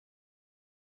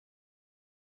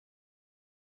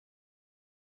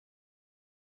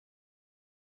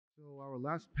So our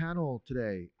last panel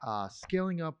today,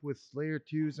 scaling up with layer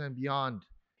twos and beyond.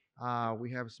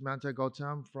 We have Samantha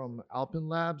Gautam from Alpen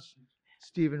Labs,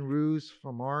 Stephen Roose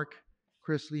from ARC,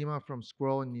 Chris Lema from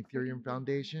Scroll and Ethereum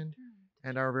Foundation,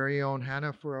 and our very own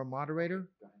Hannah for our moderator.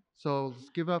 So let's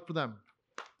give it up for them.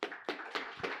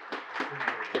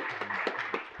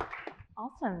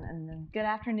 Awesome, and then good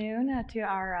afternoon to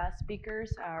our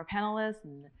speakers, our panelists,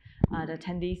 and the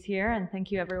attendees here. And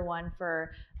thank you everyone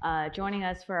for joining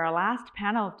us for our last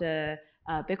panel of the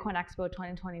Bitcoin Expo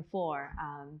 2024.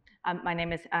 My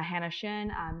name is Hannah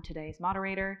Shin. I'm today's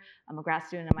moderator. I'm a grad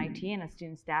student at MIT and a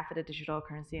student staff at the Digital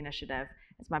Currency Initiative.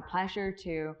 It's my pleasure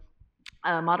to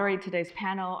moderate today's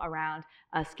panel around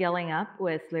scaling up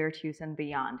with layer twos and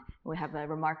beyond. We have a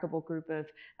remarkable group of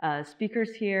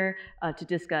speakers here to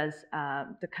discuss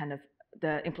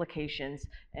the implications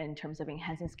in terms of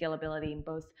enhancing scalability in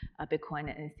both Bitcoin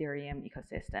and Ethereum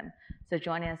ecosystem. So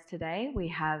joining us today, we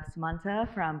have Samantha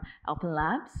from Alpen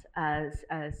Labs,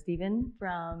 Stephen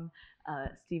from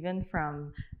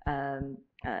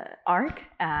ARC,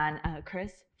 and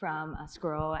Chris from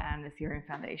Scroll and Ethereum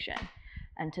Foundation.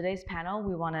 And today's panel,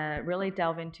 we want to really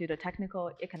delve into the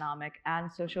technical, economic,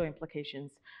 and social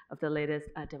implications of the latest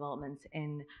developments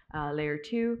in Layer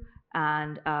 2.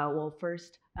 And we'll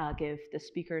first give the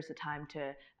speakers the time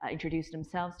to introduce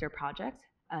themselves, their projects,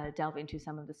 delve into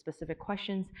some of the specific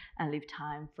questions, and leave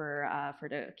time for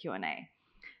the Q&A.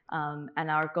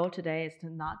 And our goal today is to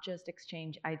not just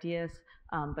exchange ideas,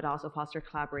 but also foster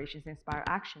collaborations and inspire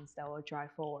actions that will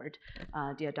drive forward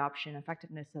the adoption and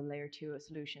effectiveness of layer 2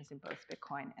 solutions in both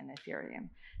Bitcoin and Ethereum.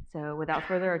 So without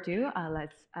further ado,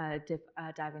 let's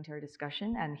dive into our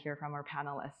discussion and hear from our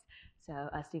panelists. So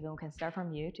Stephen, we can start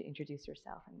from you to introduce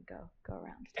yourself and go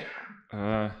around.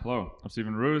 Hello, I'm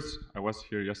Stephen Roose. I was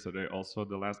here yesterday also,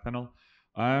 the last panel.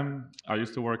 I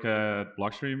used to work at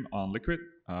Blockstream on Liquid,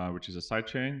 which is a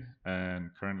sidechain,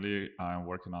 and currently I'm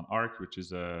working on ARC, which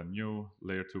is a new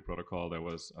layer 2 protocol that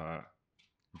was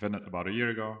invented about a year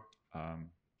ago.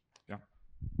 Yeah.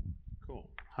 Cool.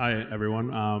 Hi, everyone.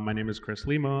 My name is Chris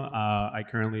Lema. I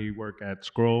currently work at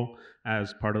Scroll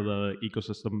as part of the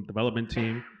ecosystem development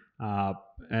team.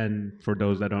 And for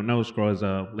those that don't know, Scroll is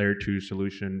a layer 2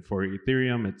 solution for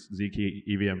Ethereum. It's Zk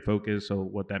EVM focused. So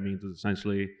what that means is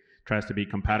essentially tries to be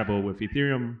compatible with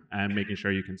Ethereum and making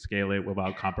sure you can scale it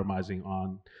without compromising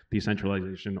on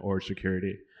decentralization or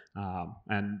security.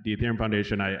 And the Ethereum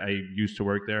Foundation, I used to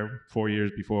work there 4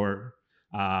 years before,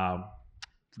 the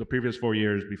previous 4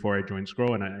 years before I joined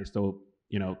Scroll, and I still,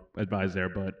 advise there,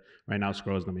 but right now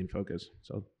Scroll is the main focus.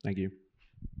 So thank you.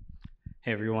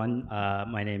 Hey everyone,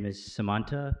 my name is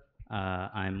Samantha.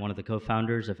 I'm one of the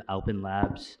co-founders of Alpen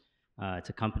Labs. It's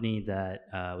a company that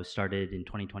was started in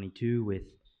 2022 with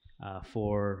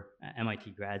 4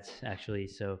 MIT grads, actually.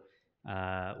 So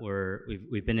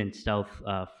we've been in stealth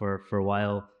for a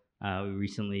while. We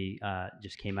recently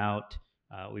just came out.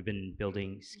 We've been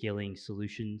building scaling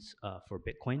solutions for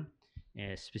Bitcoin.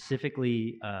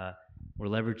 Specifically, we're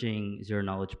leveraging zero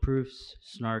knowledge proofs,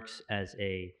 snarks, as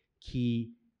a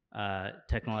key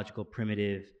technological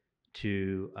primitive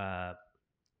to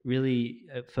really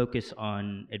focus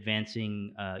on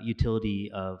advancing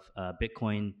utility of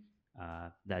Bitcoin.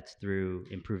 That's through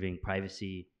improving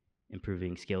privacy,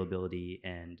 improving scalability,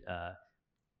 and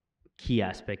key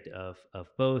aspect of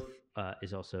both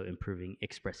is also improving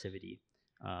expressivity,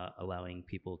 allowing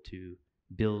people to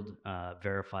build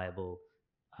verifiable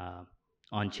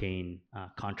on-chain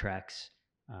contracts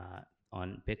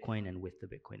on Bitcoin and with the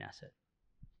Bitcoin asset.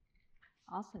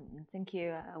 Awesome, thank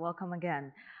you. Welcome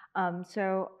again.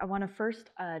 So I want to first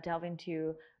delve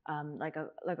into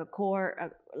a core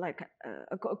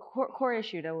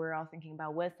issue that we're all thinking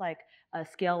about with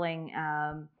scaling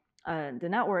the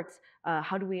networks.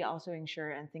 How do we also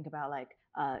ensure and think about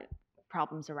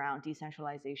problems around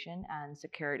decentralization and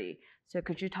security? So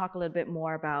could you talk a little bit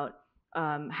more about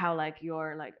how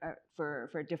your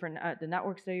for different the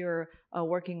networks that you're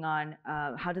working on,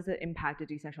 how does it impact the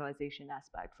decentralization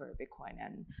aspect for Bitcoin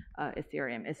and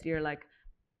Ethereum? Is there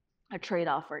a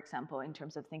trade-off, for example, in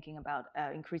terms of thinking about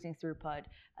increasing throughput,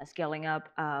 scaling up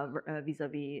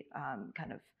vis-a-vis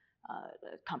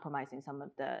compromising some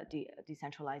of the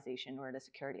decentralization or the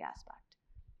security aspect?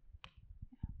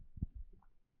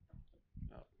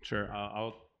 Sure,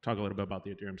 I'll talk a little bit about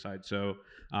the Ethereum side. So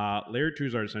layer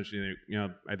 2s are essentially,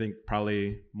 I think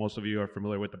probably most of you are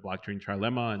familiar with the blockchain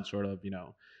trilemma, and sort of, in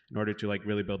order to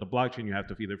really build a blockchain, you have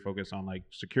to either focus on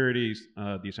security,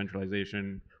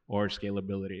 decentralization, or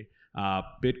scalability.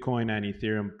 Bitcoin and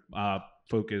Ethereum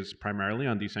focus primarily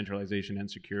on decentralization and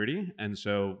security. And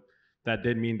so that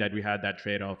did mean that we had that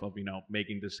trade-off of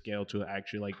making the scale to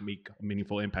actually like make a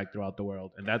meaningful impact throughout the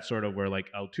world. And that's sort of where like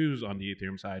L2s on the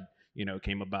Ethereum side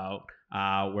came about,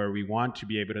 where we want to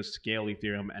be able to scale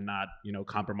Ethereum and not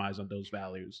compromise on those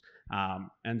values.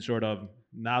 And sort of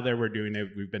now that we're doing it,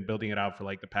 we've been building it out for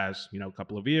like the past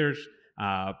couple of years.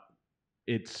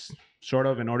 It's sort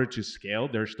of, in order to scale,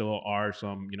 there still are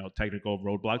some technical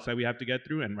roadblocks that we have to get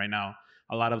through, and right now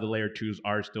a lot of the layer twos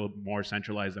are still more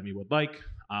centralized than we would like.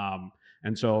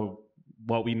 And so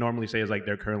what we normally say is like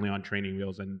they're currently on training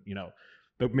wheels, and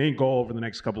the main goal over the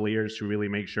next couple of years to really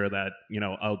make sure that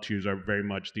L2s are very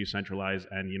much decentralized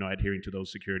and adhering to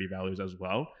those security values as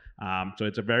well. So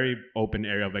it's a very open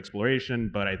area of exploration,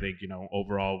 but I think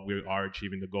overall we are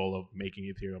achieving the goal of making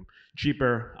Ethereum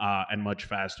cheaper and much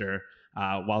faster,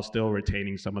 while still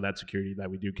retaining some of that security that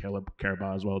we do care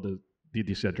about as well, the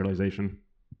decentralization.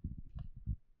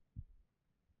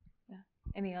 Yeah.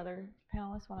 Any other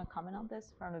panelists want to comment on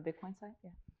this from the Bitcoin side? Yeah.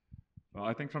 Well,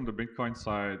 I think from the Bitcoin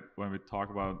side, when we talk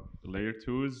about layer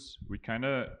twos, we kind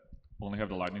of only have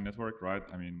the Lightning Network, right?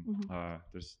 I mean,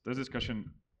 there's discussion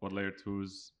what layer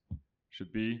twos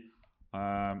should be.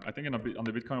 I think on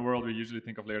the Bitcoin world, we usually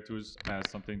think of layer twos as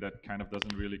something that kind of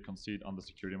doesn't really concede on the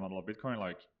security model of Bitcoin.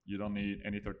 Like, you don't need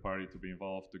any third party to be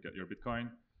involved to get your Bitcoin.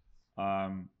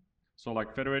 So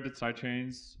like federated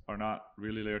sidechains are not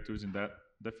really layer twos in that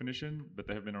definition, but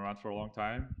they have been around for a long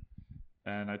time.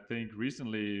 And I think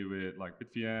recently with like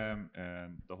BitVM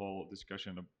and the whole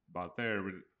discussion about there,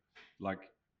 like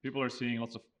people are seeing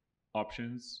lots of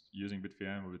options using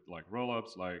BitVM with like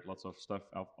rollups, like lots of stuff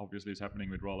obviously is happening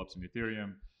with rollups in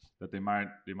Ethereum that they might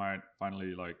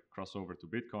finally like cross over to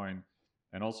Bitcoin.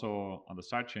 And also on the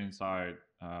sidechain side,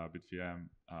 BitVM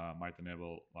might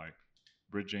enable like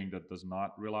bridging that does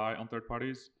not rely on third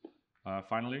parties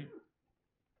finally.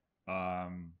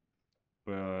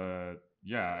 But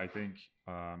yeah, I think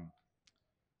the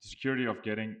security of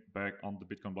getting back on the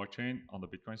Bitcoin blockchain on the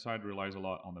Bitcoin side relies a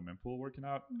lot on the mempool working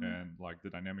out and like the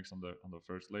dynamics on the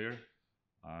first layer.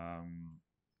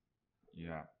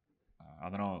 Yeah, I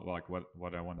don't know like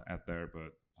what I want to add there,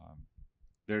 but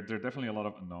there are definitely a lot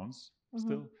of unknowns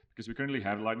still, because we currently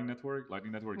have Lightning Network.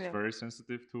 Lightning Network is very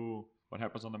sensitive to what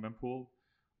happens on the mempool.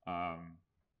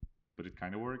 But it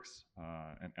kind of works,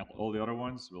 and all the other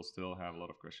ones will still have a lot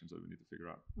of questions that we need to figure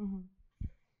out.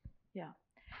 Yeah.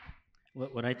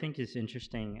 What I think is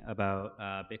interesting about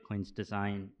Bitcoin's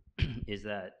design is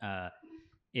that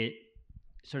it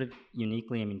sort of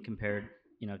uniquely, I mean, compared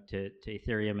to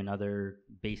Ethereum and other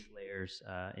base layers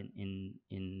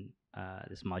in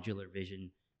this modular vision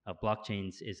of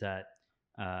blockchains, is that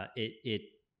it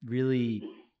really,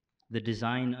 the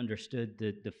design understood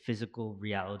the physical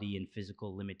reality and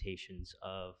physical limitations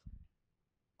of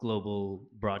global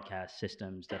broadcast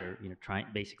systems that are trying,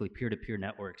 basically peer-to-peer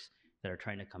networks that are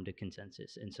trying to come to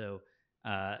consensus. And so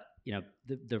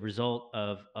the result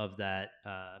of that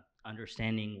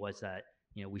understanding was that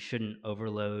we shouldn't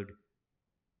overload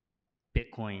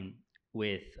Bitcoin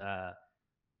with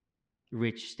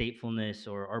rich statefulness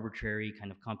or arbitrary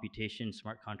kind of computation,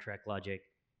 smart contract logic.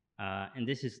 And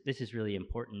this is really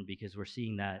important because we're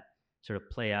seeing that sort of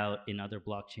play out in other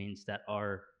blockchains that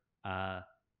are, I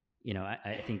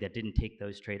think that didn't take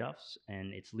those trade-offs,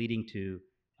 and it's leading to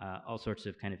all sorts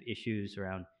of kind of issues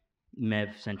around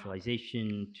MEV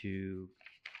centralization, to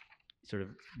sort of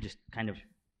just kind of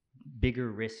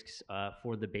bigger risks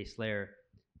for the base layer.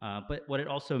 But what it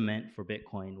also meant for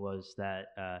Bitcoin was that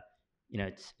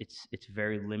it's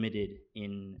very limited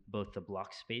in both the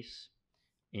block space,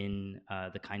 in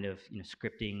the kind of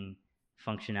scripting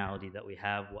functionality that we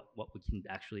have, what we can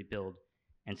actually build.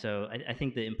 And so I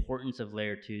think the importance of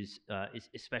layer twos is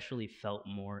especially felt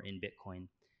more in Bitcoin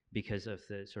because of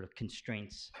the sort of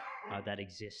constraints that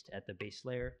exist at the base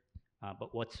layer.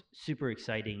 But what's super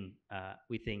exciting,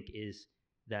 we think, is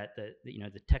that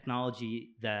the technology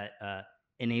that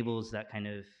enables that kind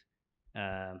of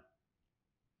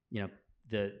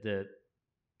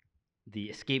the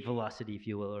escape velocity, if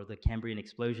you will, or the Cambrian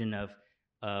explosion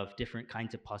of different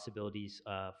kinds of possibilities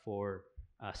for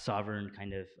sovereign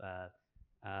kind of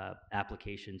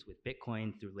applications with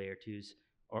Bitcoin through layer twos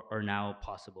are now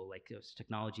possible. Like those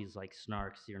technologies like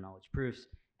SNARK, zero knowledge proofs,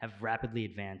 have rapidly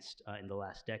advanced in the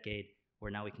last decade,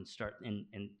 where now we can start, and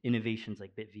innovations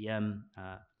like BitVM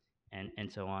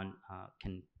and so on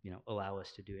can allow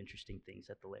us to do interesting things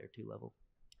at the layer 2 level.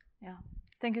 Yeah,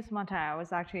 thank you, Samantha. I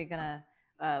was actually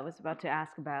was about to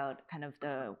ask about kind of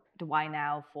the why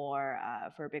now for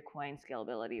Bitcoin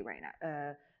scalability right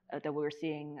now that we're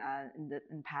seeing in the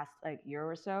past like year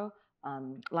or so.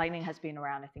 Lightning has been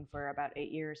around, I think, for about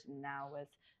 8 years, and now with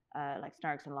like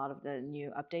Snarks and a lot of the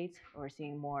new updates. We're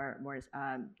seeing more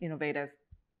innovative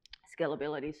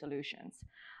scalability solutions.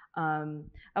 I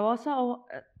also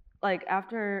like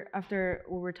after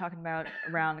we were talking about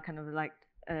around kind of like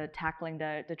tackling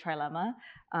the trilemma.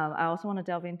 I also want to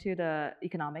delve into the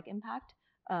economic impact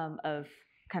of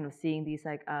kind of seeing these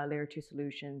like layer two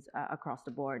solutions across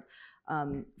the board.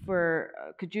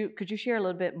 Could you share a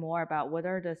little bit more about what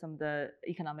are some of the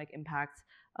economic impacts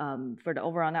for the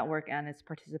overall network and its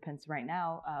participants right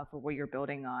now for what you're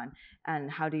building on, and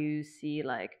how do you see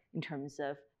like in terms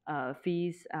of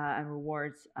fees and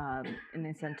rewards and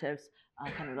incentives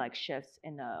kind of like shifts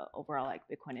in the overall like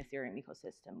Bitcoin Ethereum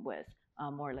ecosystem with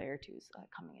more layer twos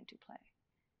coming into play?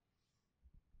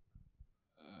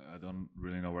 I don't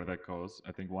really know where that goes.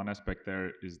 I think one aspect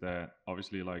there is that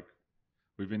obviously, like,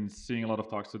 we've been seeing a lot of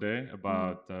talks today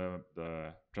about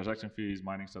the transaction fees,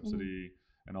 mining subsidy,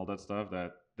 and all that stuff.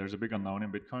 That there's a big unknown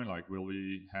in Bitcoin. Like, will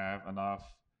we have enough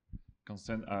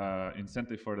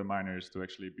incentive for the miners to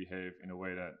actually behave in a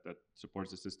way that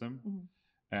supports the system?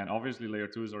 And obviously, layer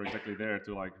twos are exactly there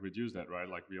to like reduce that, right?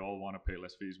 Like, we all want to pay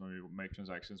less fees when we make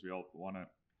transactions. We all want to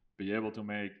be able to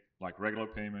make like regular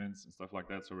payments and stuff like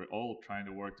that. So we're all trying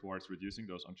to work towards reducing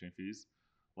those on-chain fees.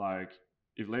 Like,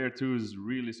 if layer twos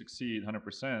really succeed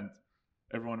 100%,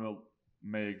 everyone will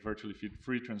make virtually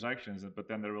free transactions, but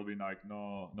then there will be like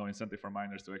no incentive for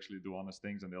miners to actually do honest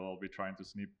things, and they'll all be trying to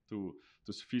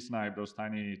fee snipe those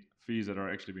tiny fees that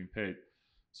are actually being paid.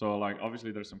 So like,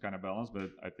 obviously there's some kind of balance,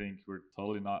 but I think we're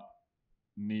totally not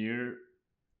near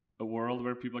a world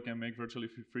where people can make virtually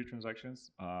free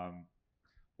transactions.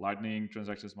 Lightning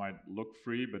transactions might look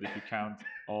free, but if you count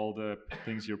all the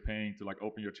things you're paying to like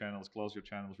open your channels, close your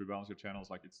channels, rebalance your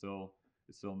channels, like it's still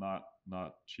not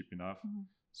cheap enough.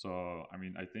 So I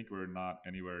mean, I think we're not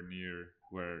anywhere near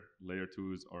where layer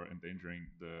twos are endangering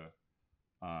the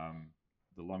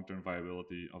long-term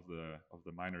viability of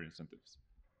the miner incentives.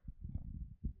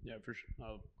 Yeah, for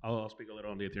sure. I'll speak a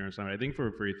little on the Ethereum side. I think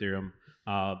for Ethereum,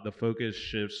 the focus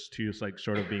shifts to like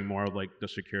sort of being more of like the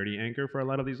security anchor for a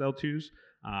lot of these L2s.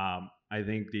 I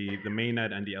think the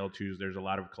mainnet and the L2s, there's a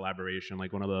lot of collaboration.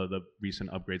 Like one of the recent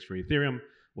upgrades for Ethereum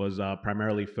was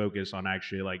primarily focused on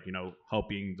actually like, you know,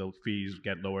 helping the fees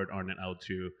get lowered on an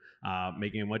L2,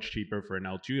 making it much cheaper for an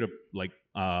L2 to like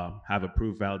have a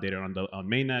proof validated on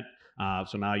mainnet.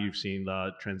 So now you've seen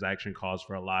the transaction costs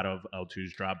for a lot of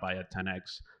L2s drop by a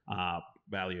 10x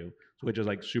value, which is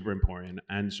like super important.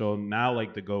 And so now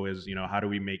like the goal is, you know, how do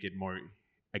we make it more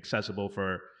accessible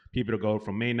for people to go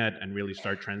from mainnet and really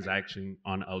start transacting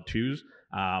on L2s?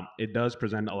 It does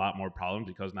present a lot more problems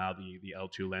because now the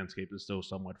L2 landscape is still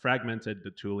somewhat fragmented.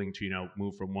 The tooling to, you know,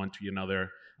 move from one to another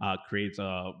creates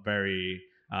a very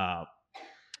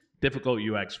difficult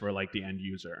UX for like the end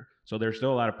user. So there's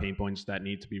still a lot of pain points that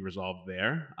need to be resolved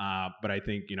there. But I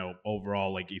think, you know,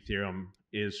 overall, like Ethereum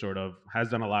is sort of has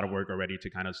done a lot of work already to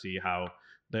kind of see how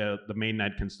the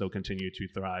mainnet can still continue to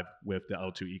thrive with the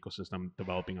L2 ecosystem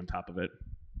developing on top of it.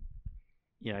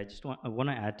 Yeah, I want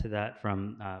to add to that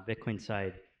from Bitcoin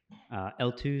side.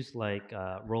 L2s like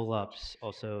rollups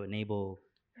also enable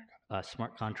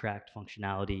smart contract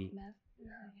functionality,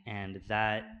 and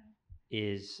that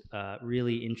is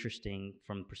really interesting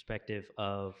from the perspective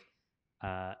of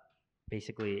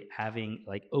basically having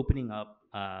like opening up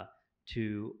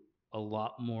to a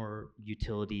lot more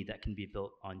utility that can be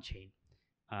built on chain.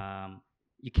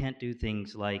 You can't do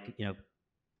things like, you know,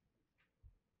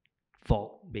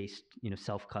 vault-based, you know,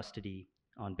 self-custody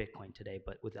on Bitcoin today,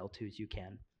 but with L2s you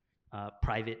can.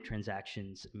 Private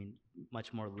transactions, I mean,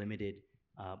 much more limited,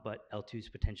 but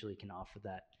L2s potentially can offer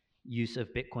that. Use of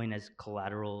Bitcoin as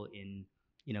collateral in,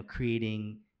 you know,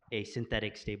 creating a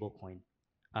synthetic stablecoin.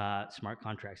 Smart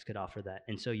contracts could offer that,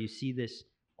 and so you see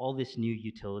all this new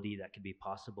utility that could be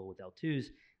possible with L2s.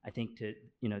 I think to,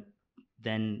 you know,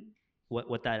 then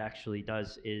what that actually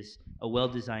does is a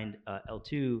well-designed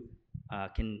L2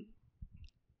 can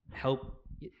help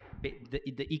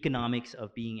the economics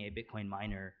of being a Bitcoin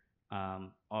miner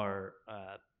are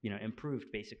you know, improved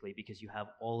basically because you have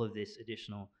all of this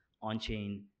additional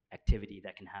on-chain activity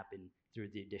that can happen through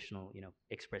the additional, you know,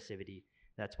 expressivity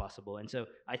that's possible. And so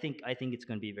I think it's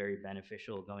going to be very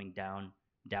beneficial going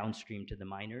downstream to the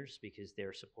miners because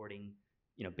they're supporting,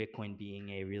 you know, Bitcoin being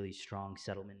a really strong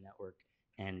settlement network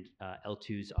and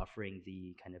L2s offering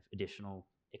the kind of additional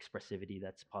expressivity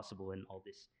that's possible in all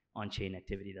this on-chain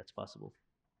activity that's possible.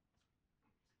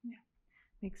 Yeah,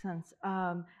 makes sense.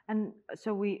 And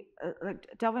so we like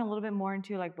delving a little bit more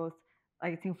into like both.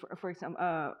 I think for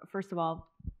example, first of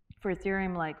all, for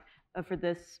Ethereum, like for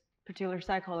this particular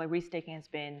cycle, like restaking has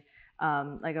been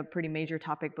like a pretty major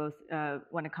topic, both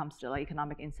when it comes to like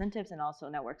economic incentives and also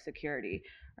network security,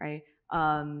 right?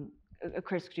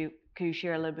 Chris, could you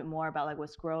share a little bit more about like what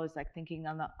Squirrel is like thinking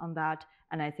on that?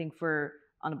 And I think for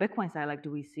on the Bitcoin side, like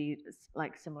do we see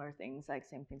like similar things, like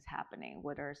same things happening?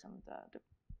 What are some of the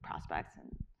prospects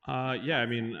and Yeah, I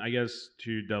mean, I guess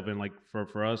to delve in, like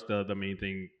for us, the main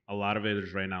thing, a lot of it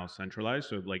is right now centralized.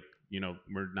 So like,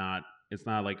 we're not, it's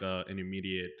not like an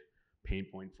immediate pain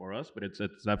point for us, but it's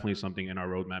definitely something in our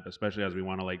roadmap, especially as we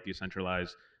want to like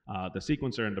decentralize the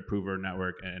sequencer and the prover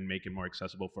network and make it more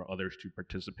accessible for others to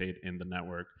participate in the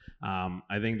network.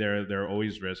 I think there are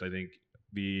always risks. I think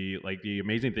the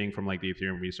amazing thing from like the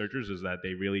Ethereum researchers is that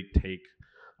they really take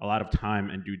a lot of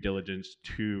time and due diligence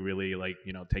to really like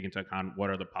take into account what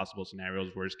are the possible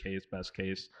scenarios, worst case, best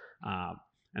case,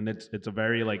 and it's a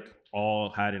very like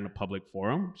all had in a public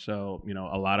forum. So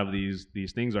a lot of these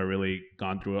things are really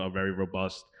gone through a very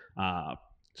robust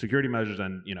security measures,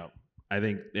 and I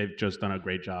think they've just done a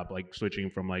great job like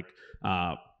switching from like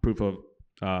proof of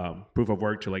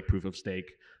work to like proof of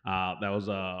stake. That was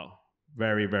a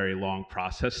very very long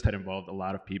process that involved a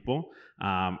lot of people,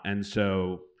 and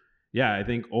so yeah, I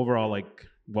think overall, like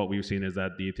what we've seen is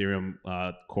that the Ethereum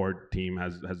core team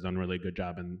has done a really good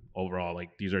job, and overall, like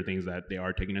these are things that they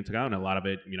are taking into account. And a lot of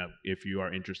it, if you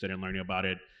are interested in learning about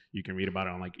it, you can read about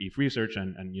it on like ETH Research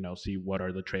and see what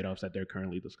are the trade offs that they're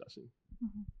currently discussing.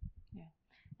 Mm-hmm. Yeah,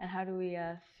 and how do we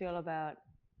feel about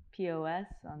POS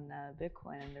on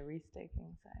Bitcoin and the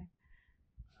restaking side?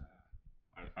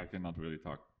 I cannot really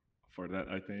talk for that.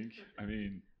 I think. I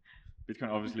mean, Bitcoin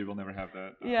obviously will never have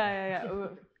that. Yeah.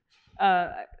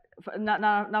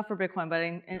 Not for Bitcoin, but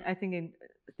I think in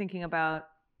thinking about,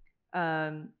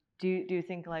 do you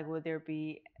think like would there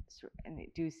be,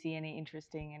 do you see any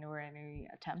interesting or any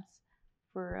attempts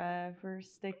for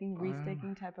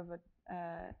restaking type of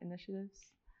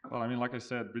initiatives? Well, I mean, like I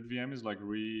said, BitVM is like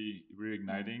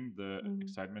reigniting the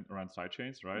excitement around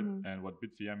sidechains, right? And what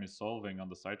BitVM is solving on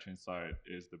the sidechain side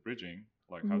is the bridging,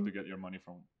 like how to get your money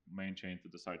from main chain to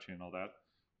the sidechain and all that.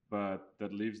 But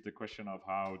that leaves the question of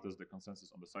how does the consensus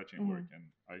on the sidechain work?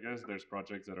 And I guess there's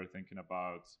projects that are thinking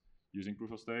about using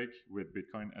proof of stake with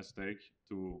Bitcoin as stake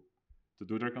to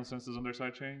do their consensus on their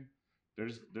sidechain.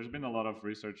 There's been a lot of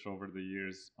research over the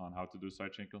years on how to do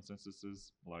sidechain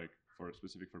consensuses, like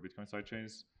specific for Bitcoin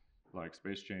sidechains, like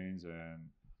space chains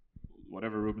and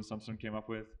whatever Ruben Thompson came up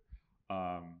with.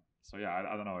 So yeah,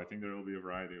 I don't know. I think there will be a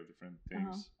variety of different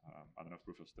things. I don't know if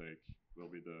proof of stake will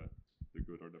be the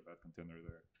good or the bad contender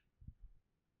there.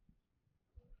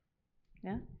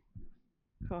 Yeah.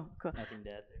 Cool. Nothing to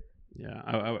add there. Yeah,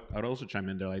 I would also chime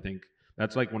in there. I think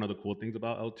that's like one of the cool things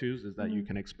about L2s is that you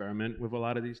can experiment with a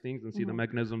lot of these things and see the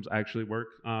mechanisms actually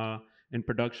work in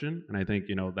production. And I think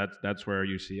that's where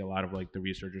you see a lot of like the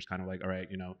researchers kind of like, all right,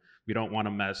 we don't want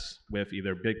to mess with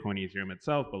either Bitcoin, Ethereum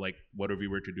itself, but like what if we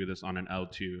were to do this on an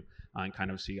L2 and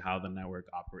kind of see how the network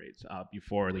operates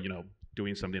before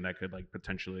doing something that could like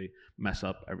potentially mess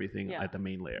up everything at the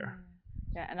main layer.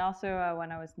 Yeah, and also when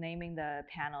I was naming the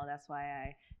panel, that's why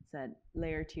I said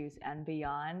layer 2s and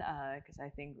beyond, because I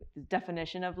think the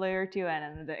definition of layer 2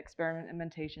 and the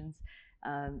experimentations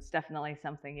is definitely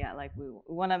something, like we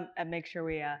want to make sure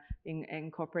we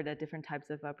incorporate different types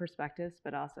of perspectives,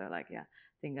 but also like, I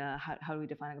think how do we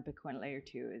define a Bitcoin layer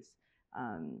 2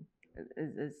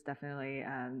 is definitely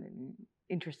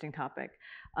interesting topic.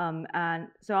 And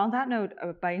so on that note,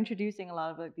 by introducing a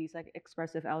lot of like these like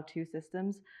expressive L2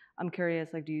 systems, I'm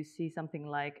curious, like, do you see something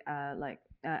like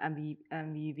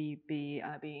MEV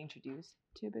being introduced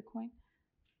to Bitcoin?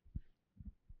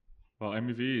 Well,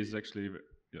 MEV is actually,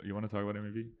 you want to talk about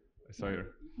MEV? I saw your.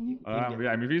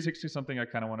 Yeah, MEV is actually something I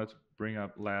kind of wanted to bring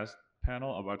up last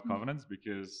panel about covenants,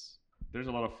 because there's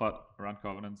a lot of FUD around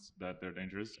covenants that they're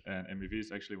dangerous, and MEV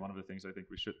is actually one of the things I think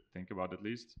we should think about at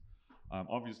least.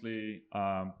 Obviously,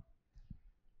 MEV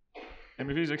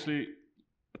is actually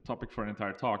a topic for an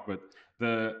entire talk, but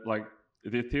the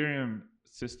Ethereum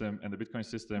system and the Bitcoin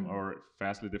system are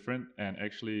vastly different, and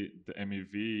actually the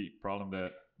MEV problem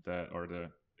or the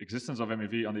existence of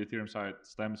MEV on the Ethereum side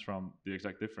stems from the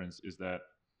exact difference is that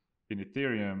in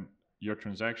Ethereum, your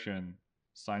transaction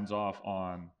signs off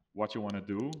on what you want to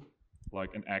do,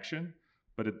 like an action,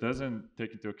 but it doesn't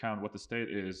take into account what the state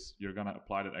is you're going to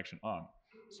apply that action on.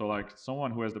 So like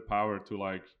someone who has the power to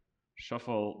like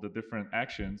shuffle the different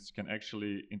actions can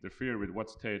actually interfere with what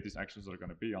state these actions are going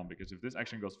to be on, because if this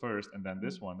action goes first and then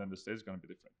this one, then the state is going to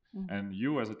be different. And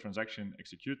you as a transaction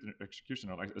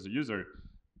executioner, like as a user,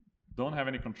 don't have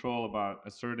any control about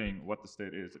asserting what the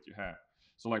state is that you have.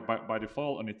 So like by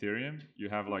default on Ethereum, you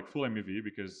have like full MEV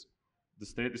because the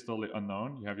state is totally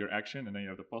unknown. You have your action and then you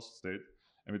have the post state.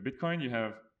 And with Bitcoin, you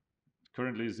have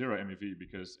currently zero MEV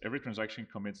because every transaction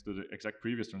commits to the exact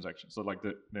previous transaction. So like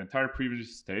the entire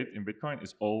previous state in Bitcoin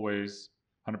is always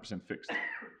 100% fixed.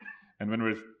 And when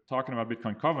we're talking about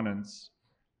Bitcoin covenants,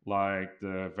 like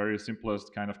the very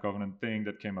simplest kind of covenant thing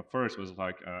that came up first was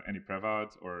like any prevad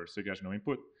or SIG no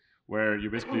input, where you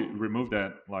basically remove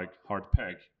that like hard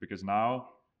peg, because now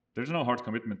there's no hard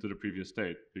commitment to the previous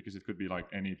state because it could be like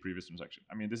any previous transaction.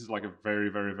 I mean, this is like a very,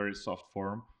 very, very soft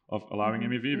form of allowing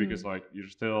MEV because like you're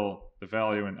still the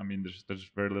value, and I mean,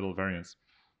 there's very little variance.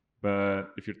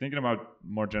 But if you're thinking about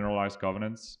more generalized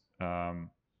covenants,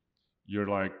 you're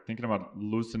like thinking about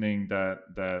loosening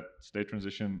that state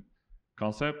transition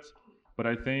concept. But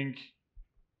I think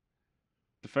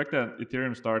the fact that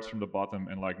Ethereum starts from the bottom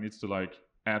and like needs to like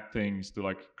add things to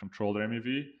like control their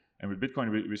MEV, and with Bitcoin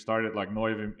we started like no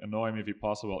MEV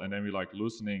possible, and then we like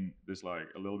loosening this like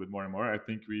a little bit more and more. I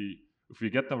think if we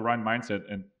get the right mindset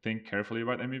and think carefully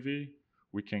about MEV,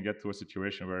 we can get to a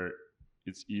situation where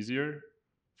it's easier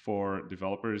for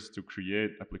developers to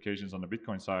create applications on the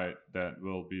Bitcoin side that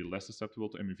will be less susceptible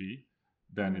to MEV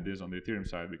than it is on the Ethereum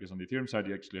side, because on the Ethereum side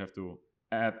you actually have to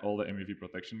add all the MEV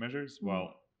protection measures,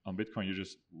 while on Bitcoin you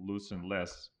just loosen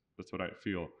less. That's what I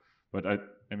feel. But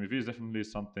MEV is definitely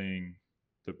something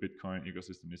the Bitcoin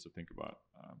ecosystem needs to think about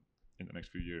in the next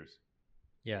few years.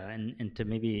 Yeah, and to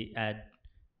maybe add,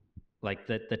 like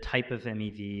the type of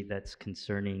MEV that's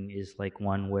concerning is like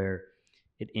one where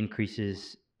it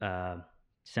increases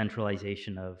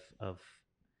centralization of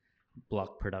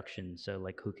block production. So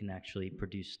like who can actually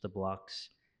produce the blocks?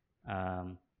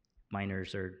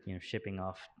 Miners are shipping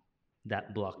off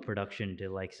that block production to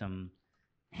like some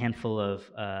handful of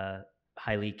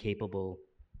highly capable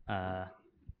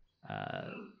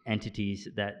entities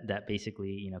that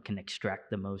basically can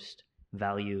extract the most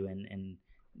value, and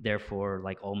therefore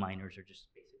like all miners are just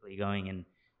basically going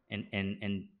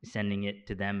and sending it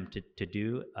to them to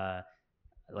do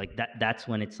like that's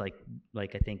when it's like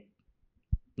I think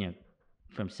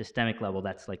from systemic level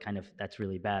that's like that's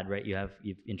really bad, right?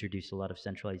 You've introduced a lot of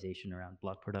centralization around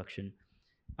block production.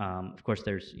 Of course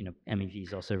there's MEV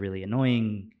is also really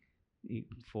annoying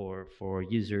for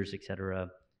users, etc.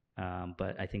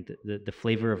 But I think that the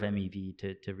flavor of MEV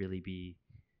to really be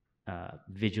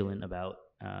vigilant about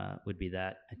would be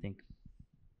that, I think.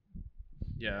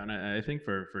 Yeah, and I think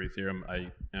for Ethereum,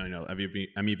 I know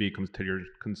MEV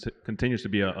continues to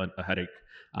be a headache,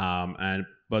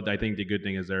 but I think the good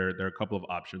thing is there are a couple of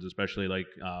options, especially like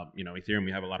Ethereum.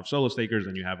 We have a lot of solo stakers,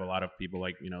 and you have a lot of people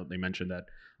like they mentioned that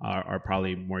are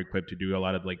probably more equipped to do a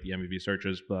lot of like the MEV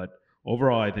searches. But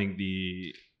overall, I think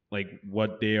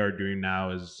what they are doing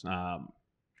now is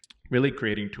really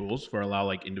creating tools for allow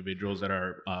like individuals that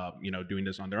are doing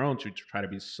this on their own to try to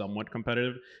be somewhat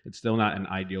competitive. It's still not an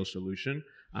ideal solution.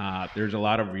 There's a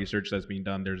lot of research that's being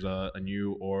done. There's a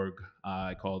new org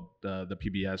called the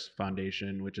PBS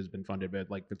Foundation, which has been funded by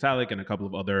like Vitalik and a couple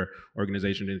of other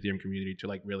organizations in the Ethereum community to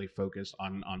like really focus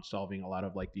on solving a lot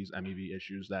of like these MEV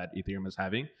issues that Ethereum is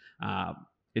having.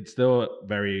 It's still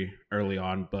very early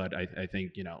on, but I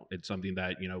think it's something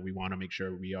that we want to make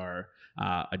sure we are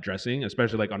addressing,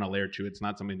 especially like on a layer 2. It's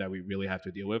not something that we really have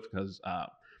to deal with because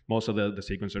most of the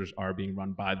sequencers are being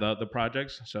run by the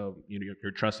projects, so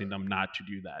you're trusting them not to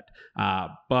do that.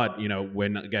 But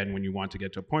when you want to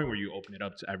get to a point where you open it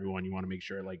up to everyone, you want to make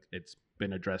sure like it's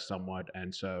been addressed somewhat,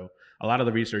 and so a lot of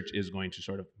the research is going to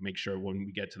sort of make sure when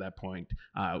we get to that point,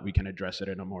 we can address it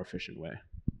in a more efficient way.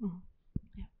 Mm-hmm.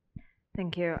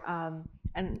 Thank you.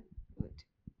 And do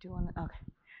you want to? Okay.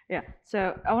 Yeah.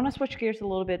 So I want to switch gears a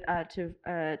little bit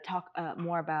to talk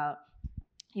more about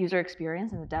user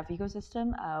experience in the dev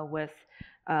ecosystem with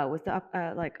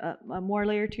the more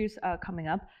layer 2s coming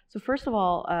up. So first of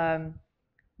all,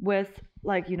 with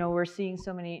we're seeing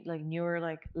so many like newer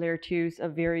like layer 2s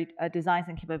of varied designs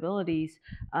and capabilities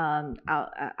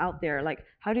out there. Like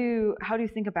how do you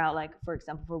think about, like, for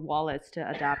example, for wallets to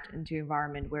adapt into an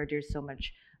environment where there's so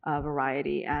much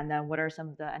variety, and then what are some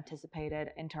of the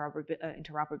anticipated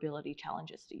interoperability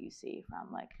challenges do you see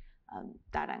from like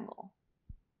that angle?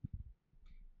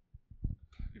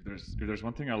 If there's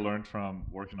one thing I learned from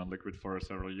working on Liquid for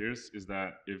several years, is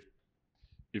that if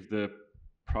the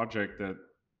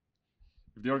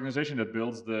organization that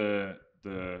builds the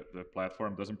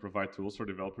platform doesn't provide tools for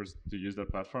developers to use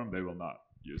that platform, they will not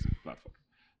use the platform.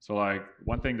 So like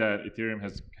one thing that Ethereum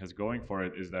has going for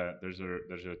it is that there's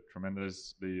a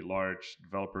tremendously large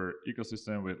developer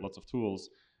ecosystem with lots of tools,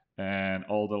 and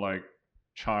all the like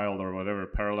child or whatever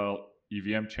parallel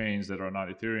EVM chains that are not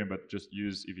Ethereum but just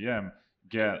use EVM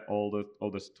get all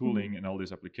this tooling and all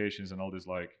these applications and all these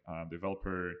like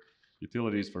developer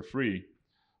utilities for free.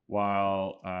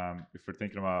 While if we're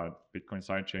thinking about Bitcoin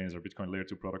sidechains or Bitcoin layer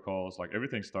 2 protocols, like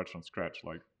everything starts from scratch.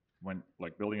 Like when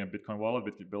like building a Bitcoin wallet,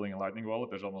 building a Lightning wallet,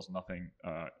 there's almost nothing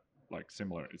like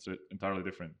similar. It's entirely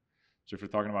different. So if you're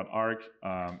talking about Arc,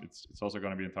 it's also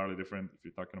going to be entirely different. If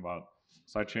you're talking about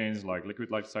sidechains like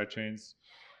Liquid-like sidechains,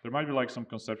 there might be like some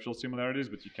conceptual similarities,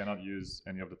 but you cannot use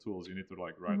any of the tools. You need to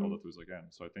like write all the tools again.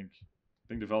 So I think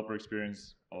developer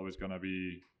experience always going to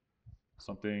be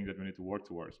something that we need to work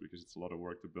towards, because it's a lot of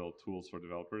work to build tools for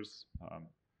developers.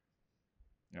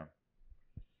 Yeah.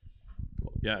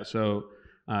 Yeah, so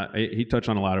he touched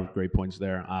on a lot of great points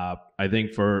there. I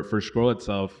think for Scroll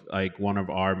itself, like one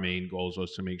of our main goals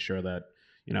was to make sure that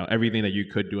everything that you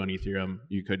could do on Ethereum,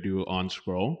 you could do on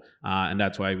Scroll, and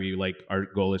that's why we like our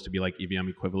goal is to be like EVM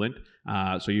equivalent.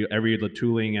 So the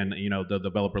tooling and the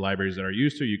developer libraries that are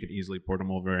used to, you can easily port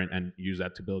them over and use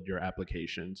that to build your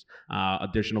applications.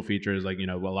 Additional features like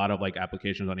a lot of like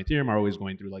applications on Ethereum are always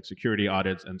going through like security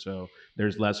audits, and so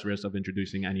there's less risk of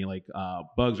introducing any like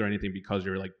bugs or anything, because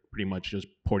you're like pretty much just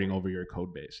porting over your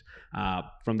code base.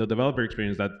 From the developer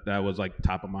experience, that was like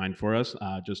top of mind for us,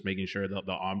 just making sure that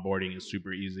the onboarding is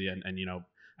super easy and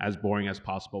as boring as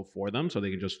possible for them, so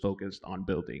they can just focus on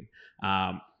building.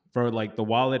 For like the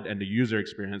wallet and the user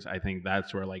experience, I think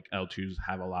that's where like L2s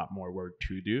have a lot more work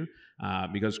to do,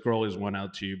 because Scroll is one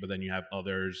L2, but then you have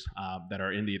others that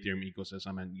are in the Ethereum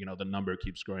ecosystem, and the number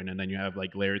keeps growing, and then you have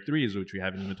like layer 3s, which we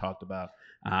haven't even talked about.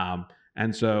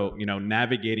 And so,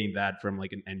 navigating that from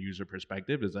like an end user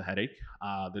perspective is a headache.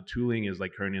 The tooling is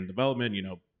like currently in development,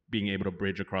 being able to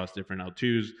bridge across different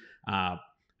L2s.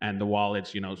 And the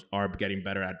wallets, are getting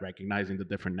better at recognizing the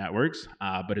different networks,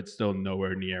 but it's still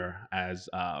nowhere near as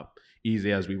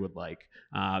easy as we would like.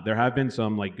 There have been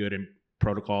some like good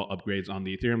protocol upgrades on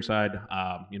the Ethereum side.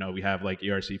 We have like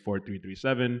ERC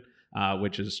 4337,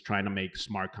 which is trying to make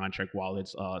smart contract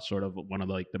wallets sort of one of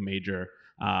the major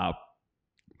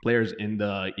players in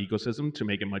the ecosystem, to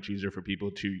make it much easier for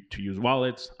people to use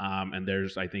wallets. And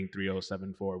there's, I think,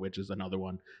 3074, which is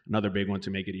another big one to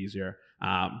make it easier.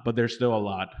 But there's still a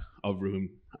lot of room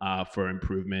for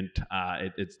improvement.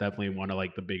 It's definitely one of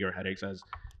like the bigger headaches, as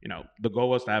the goal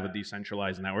was to have a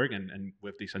decentralized network, and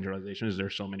with decentralization,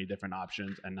 there's so many different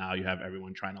options, and now you have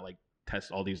everyone trying to like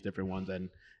test all these different ones, and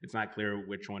it's not clear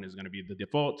which one is going to be the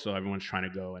default. So everyone's trying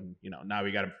to go, and now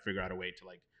we got to figure out a way to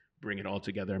like bring it all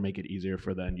together and make it easier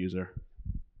for the end user.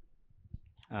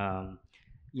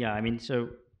 Yeah, I mean, so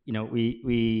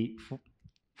we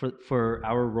for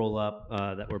our roll up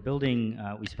that we're building,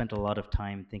 we spent a lot of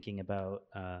time thinking about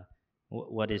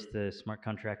what is the smart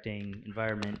contracting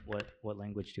environment, what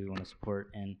language do we want to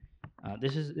support, and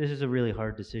this is a really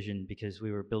hard decision, because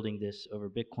we were building this over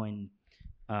Bitcoin.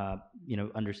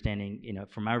 Understanding,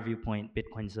 from our viewpoint,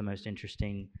 Bitcoin's the most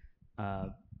interesting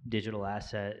digital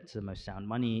asset. It's the most sound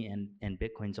money, and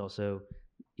Bitcoin's also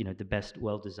the best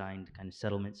well-designed kind of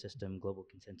settlement system, global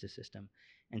consensus system.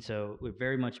 And so we're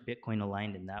very much Bitcoin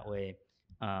aligned in that way.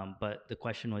 But the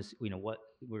question was, what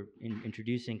we're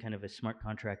introducing kind of a smart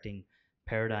contracting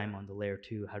paradigm on the layer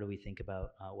 2. How do we think about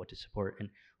what to support? And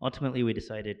ultimately, we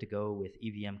decided to go with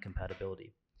EVM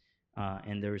compatibility.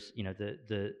 And there's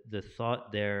the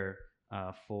thought there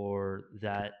for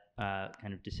that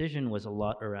kind of decision was a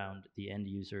lot around the end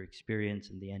user experience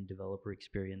and the end developer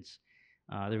experience.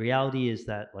 The reality is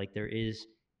that like there is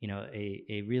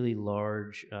a really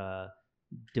large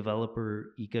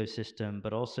developer ecosystem,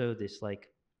 but also this like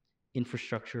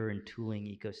infrastructure and tooling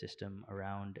ecosystem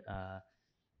around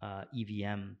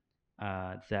EVM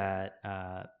that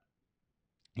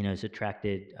has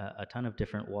attracted a ton of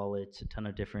different wallets, a ton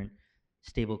of different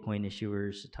stablecoin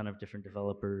issuers, a ton of different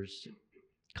developers,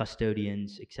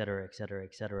 custodians, et cetera, et cetera,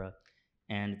 et cetera.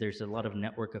 And there's a lot of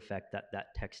network effect that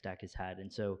tech stack has had.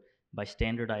 And so by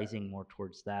standardizing more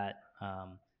towards that,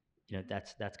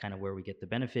 that's kind of where we get the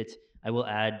benefits. I will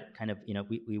add kind of,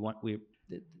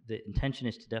 the intention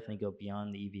is to definitely go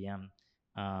beyond the EVM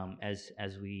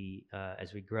as we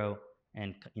grow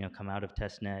and come out of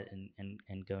testnet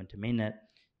and go into mainnet.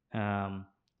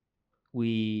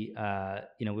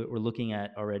 We're looking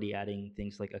at already adding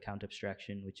things like account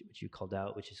abstraction, which you called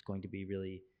out, which is going to be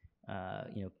really,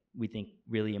 we think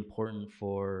really important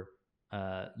for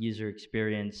user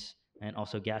experience, and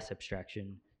also gas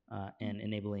abstraction and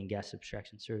enabling gas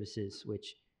abstraction services,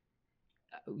 which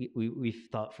we've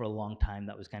thought for a long time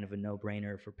that was kind of a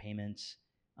no-brainer for payments,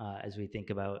 as we think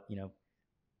about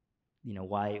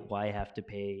why have to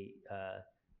pay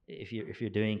if you're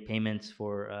doing payments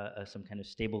for some kind of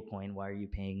stable coin, why are you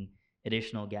paying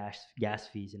additional gas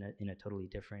fees in a totally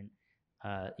different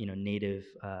native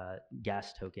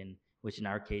gas token, which in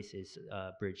our case is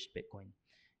bridged Bitcoin.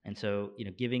 And so,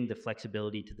 giving the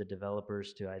flexibility to the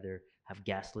developers to either have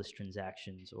gasless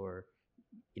transactions, or,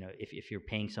 if you're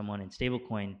paying someone in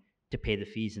stablecoin, to pay the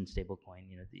fees in stablecoin.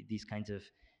 These kinds of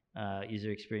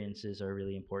user experiences are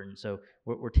really important. So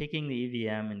we're taking the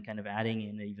EVM and kind of adding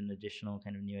in even additional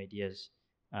kind of new ideas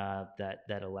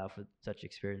that allow for such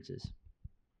experiences.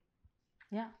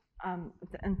 Yeah.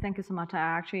 And thank you so much.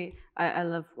 I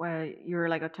love where you're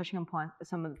like touching upon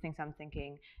some of the things I'm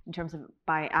thinking in terms of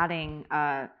by adding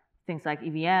things like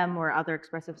EVM or other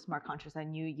expressive smart contracts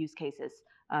and new use cases.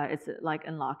 It's like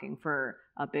unlocking for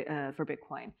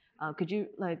Bitcoin. Could you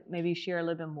like maybe share a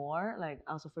little bit more, like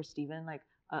also for Stephen, like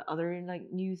other like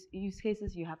new use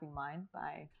cases you have in mind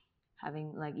by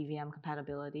having like EVM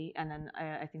compatibility? And then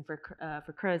I think for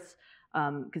Chris,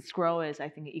 because Scroll is, I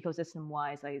think, ecosystem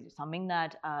wise, like something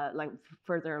that like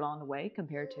further along the way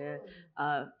compared to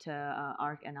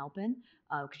Arc and Alpen.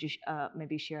 Could you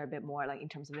maybe share a bit more, like in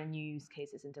terms of the new use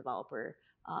cases and developer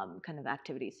kind of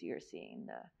activities you're seeing in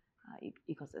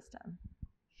the ecosystem?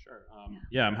 Sure.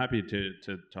 Yeah, I'm happy to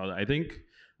tell that. I think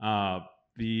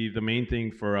the main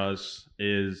thing for us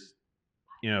is,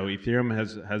 Ethereum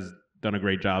has done a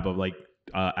great job of like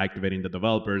activating the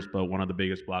developers, but one of the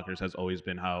biggest blockers has always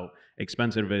been how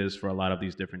expensive it is for a lot of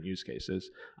these different use cases.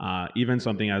 Even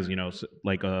something as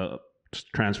like a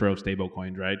transfer of stable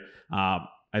coins, right?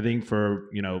 I think for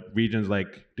regions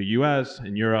like the U.S.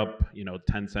 and Europe,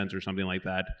 10 cents or something like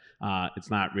that, it's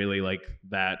not really like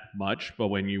that much. But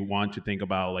when you want to think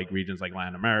about like regions like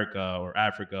Latin America or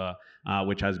Africa,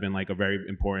 which has been like a very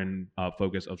important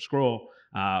focus of Scroll,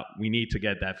 we need to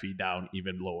get that fee down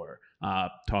even lower.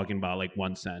 Talking about like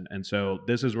 1 cent, and so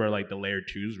this is where like the layer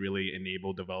twos really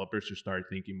enable developers to start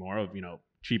thinking more of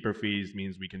cheaper fees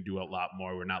means we can do a lot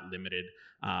more. We're not limited.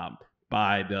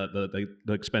 By the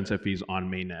expensive fees on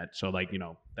mainnet. So like,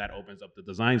 that opens up the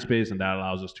design space, and that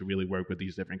allows us to really work with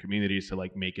these different communities to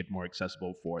like make it more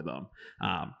accessible for them.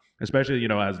 Especially,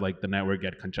 as like the network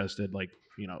get congested, like,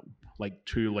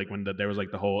 like when there was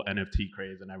like the whole NFT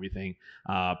craze and everything,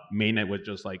 mainnet was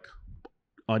just like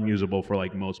unusable for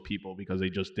like most people because they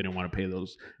just didn't want to pay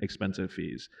those expensive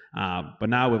fees. But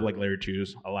now with like layer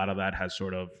twos, a lot of that has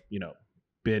sort of,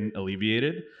 been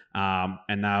alleviated,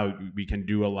 and now we can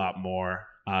do a lot more.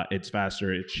 It's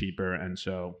faster, it's cheaper, and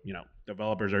so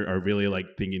developers are really like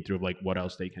thinking through like what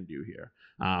else they can do here.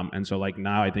 And so like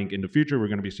now I think in the future we're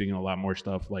going to be seeing a lot more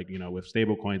stuff like with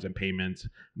stable coins and payments,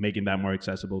 making that more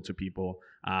accessible to people.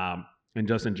 And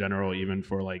just in general, even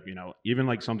for like even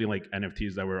like something like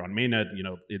NFTs that were on mainnet,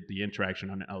 the interaction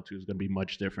on L2 is going to be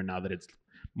much different now that it's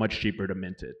much cheaper to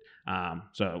mint it.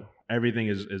 So everything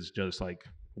is just like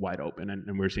wide open,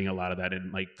 and we're seeing a lot of that.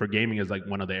 And like for gaming is like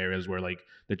one of the areas where like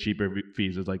the cheaper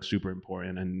fees is like super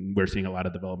important, and we're seeing a lot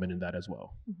of development in that as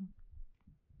well.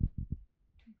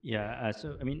 Yeah.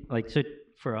 So I mean, like, so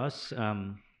for us,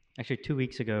 actually 2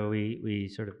 weeks ago, we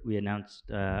announced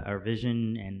our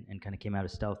vision and kind of came out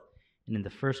of stealth. And in the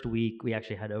first week, we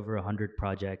actually had over 100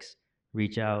 projects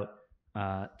reach out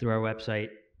through our website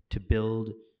to build,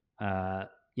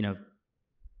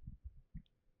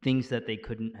 things that they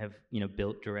couldn't have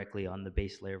built directly on the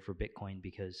base layer for Bitcoin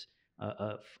because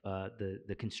of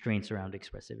the constraints around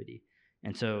expressivity.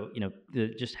 And so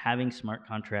just having smart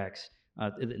contracts,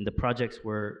 the projects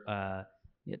were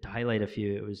to highlight a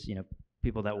few. It was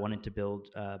people that wanted to build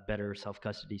better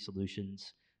self-custody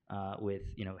solutions with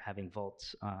having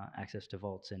vaults, access to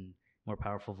vaults and more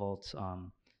powerful vaults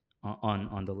on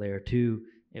the layer 2.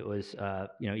 It was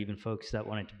even folks that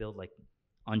wanted to build like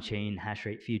on-chain hash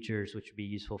rate futures, which would be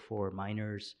useful for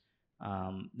miners.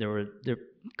 There were a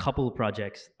couple of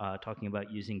projects talking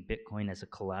about using Bitcoin as a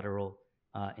collateral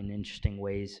in interesting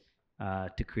ways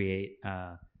to create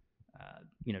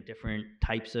different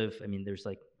types of. I mean, there's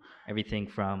like everything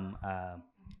from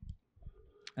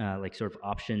like sort of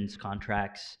options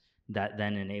contracts that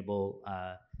then enable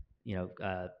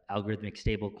algorithmic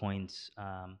stable coins.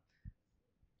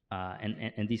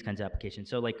 And these kinds of applications.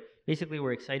 So like basically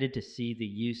we're excited to see the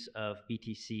use of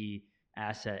BTC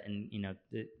asset and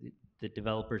the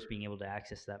developers being able to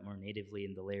access that more natively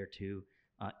in the layer 2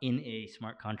 in a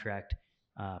smart contract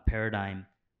paradigm.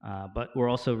 But we're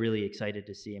also really excited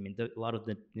to see, I mean, a lot of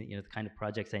the the kind of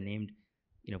projects I named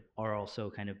are also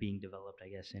kind of being developed, I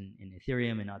guess, in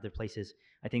Ethereum and other places.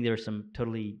 I think there are some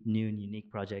totally new and unique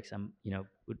projects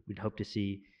would hope to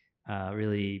see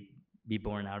really be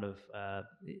born out of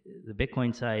the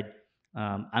Bitcoin side.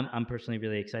 I'm personally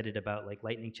really excited about like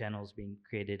Lightning channels being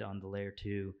created on the layer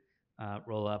 2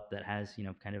 roll up that has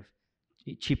kind of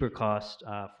cheaper cost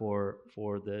for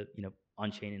the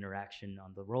on-chain interaction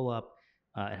on the roll up.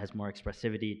 It has more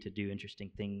expressivity to do interesting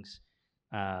things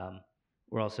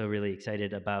we're also really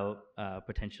excited about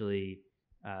potentially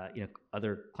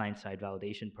other client-side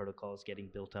validation protocols getting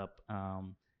built up.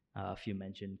 A few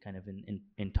mentioned kind of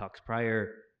in talks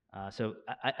prior. So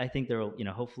I think there will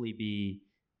hopefully be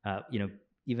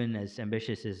even as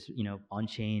ambitious as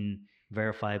on-chain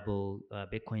verifiable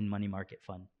Bitcoin money market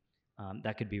fund.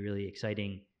 That could be really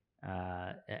exciting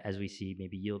as we see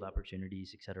maybe yield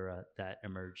opportunities, et cetera, that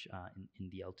emerge in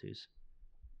the L2s.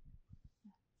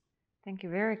 Thank you.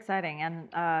 Very exciting.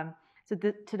 And so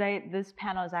today, this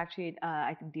panel is actually,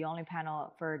 I think, the only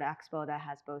panel for the Expo that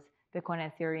has both Bitcoin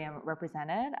and Ethereum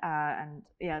represented. And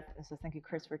yeah, so thank you,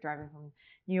 Chris, for driving from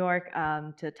New York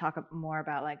to talk more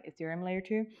about like Ethereum layer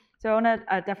 2. So I want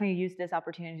to definitely use this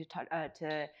opportunity to talk,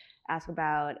 to ask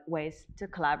about ways to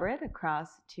collaborate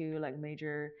across two like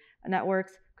major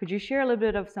networks. Could you share a little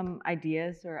bit of some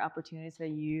ideas or opportunities that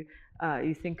you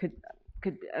think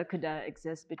could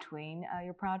exist between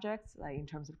your projects, like in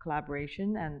terms of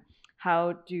collaboration, and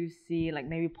how do you see like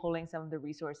maybe pulling some of the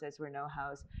resources or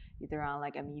know-hows either on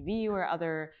like MEV or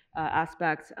other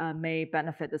aspects may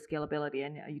benefit the scalability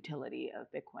and utility of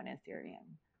Bitcoin and Ethereum?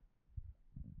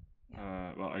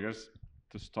 Well, I guess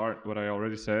to start, what I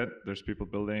already said, there's people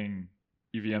building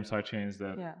EVM sidechains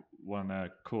that want to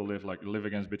live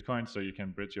against Bitcoin, so you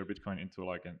can bridge your Bitcoin into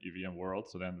like an EVM world.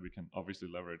 So then we can obviously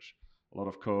leverage a lot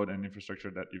of code and infrastructure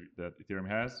that Ethereum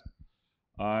has.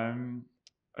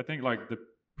 I think like the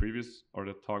previous or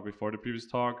the talk before the previous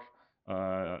talk,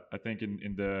 I think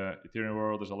in the Ethereum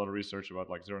world, there's a lot of research about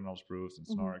like zero knowledge proofs and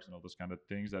snarks and all those kind of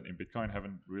things that in Bitcoin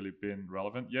haven't really been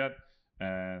relevant yet,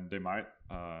 and they might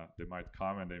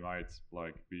come and they might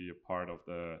like be a part of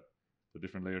the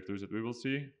different layer 2s that we will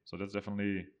see. So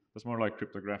that's more like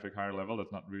cryptographic higher level.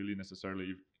 That's not really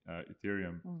necessarily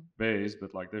Ethereum based,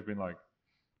 but like they've been like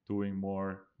doing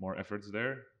more efforts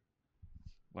there.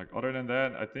 Like other than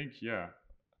that, I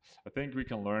think we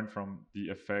can learn from the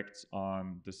effects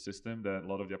on the system that a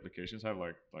lot of the applications have,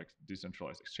 like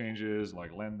decentralized exchanges,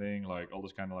 like lending, like all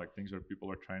those kind of like things where people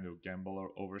are trying to gamble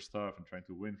over stuff and trying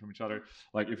to win from each other.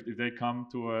 Like if they come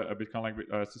to a Bitcoin like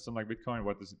a system like Bitcoin,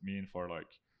 what does it mean for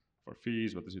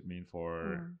fees? What does it mean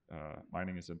for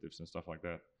mining incentives and stuff like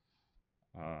that?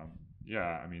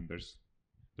 I mean, there's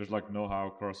like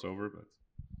know-how crossover, but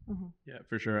yeah,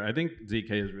 for sure. I think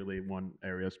ZK is really one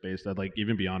area of space that like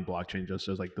even beyond blockchain, just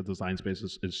as like the design space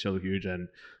is so huge, and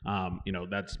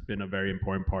that's been a very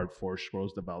important part for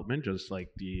Scroll's development. Just like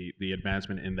the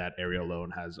advancement in that area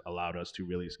alone has allowed us to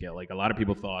really scale. Like a lot of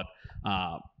people thought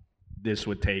this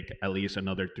would take at least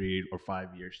another 3 or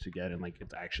 5 years to get, and like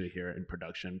it's actually here in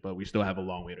production, but we still have a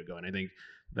long way to go. And I think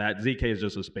that ZK is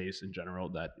just a space in general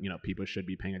that people should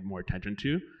be paying more attention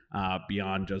to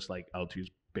beyond just like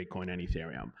L2's Bitcoin and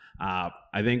Ethereum.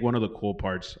 I think one of the cool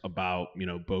parts about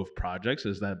both projects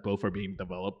is that both are being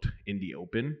developed in the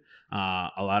open.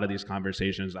 A lot of these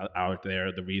conversations out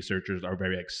there, the researchers are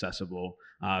very accessible.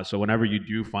 So whenever you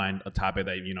do find a topic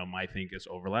that might think is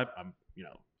overlap,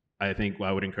 I think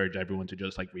I would encourage everyone to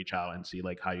just like reach out and see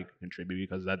like how you can contribute,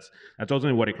 because that's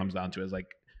ultimately what it comes down to, is like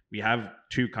we have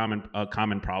a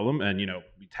common problem, and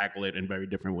we tackle it in very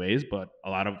different ways. But a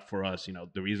lot of, for us,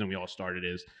 the reason we all started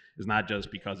is not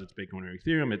just because it's Bitcoin or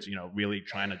Ethereum. It's really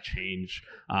trying to change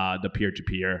the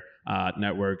peer-to-peer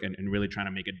network and really trying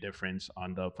to make a difference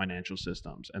on the financial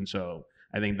systems. And so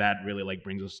I think that really like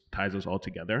ties us all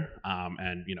together.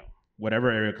 And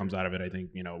whatever area comes out of it, I think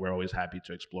we're always happy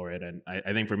to explore it. And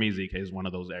I think for me, ZK is one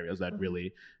of those areas that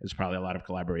really is probably a lot of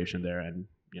collaboration there. And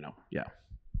yeah.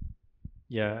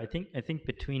 Yeah, I think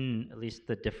between at least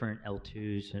the different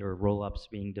L2s or rollups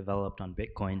being developed on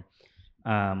Bitcoin,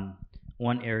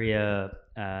 one area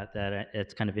that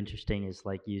it's kind of interesting is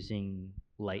like using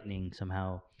Lightning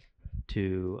somehow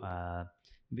to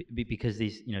because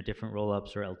these different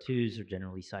rollups or L2s are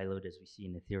generally siloed, as we see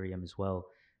in Ethereum as well.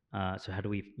 So how do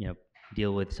we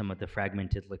deal with some of the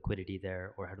fragmented liquidity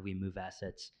there, or how do we move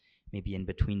assets maybe in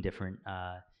between different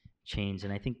chains?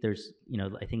 And I think there's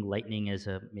I think Lightning as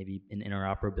maybe an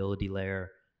interoperability layer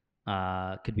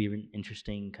could be an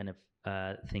interesting kind of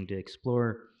thing to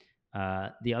explore.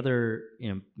 The other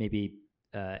maybe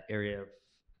area of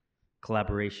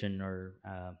collaboration or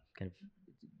kind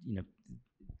of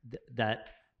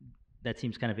that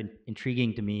seems kind of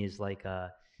intriguing to me is like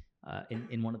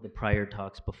in one of the prior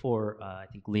talks before, I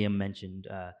think Liam mentioned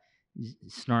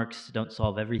snarks don't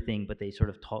solve everything, but they sort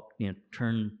of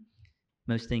turn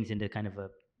most things into kind of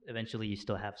eventually you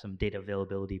still have some data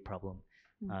availability problem.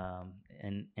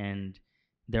 And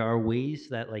there are ways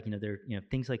that like there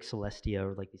things like Celestia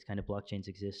or like these kind of blockchains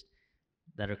exist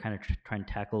that are kind of trying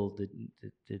to tackle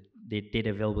the data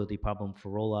availability problem for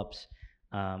rollups.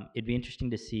 It'd be interesting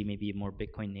to see maybe a more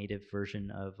Bitcoin native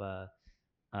version of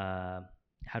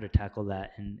how to tackle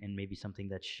that, and maybe something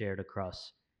that's shared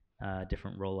across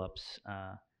different rollups,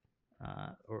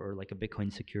 or like a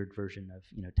Bitcoin secured version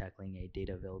of tackling a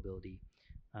data availability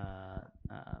uh,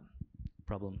 um,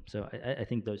 problem. So I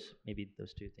think maybe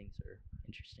those two things are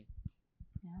interesting.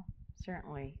 Yeah,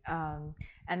 certainly.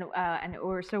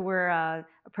 We're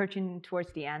approaching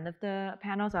towards the end of the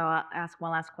panel, so I'll ask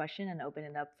one last question and open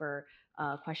it up for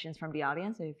questions from the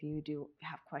audience. So if you do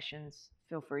have questions,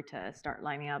 feel free to start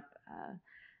lining up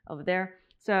over there.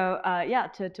 So yeah,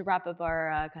 to wrap up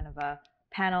our kind of a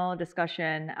panel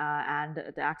discussion and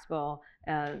the Expo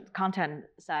content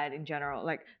side in general,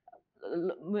 like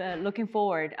looking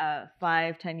forward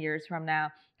 5-10 years from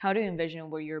now, how do you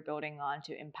envision what you're building on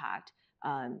to impact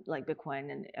like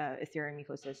Bitcoin and Ethereum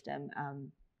ecosystem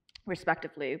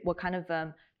respectively? What kind of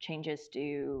changes do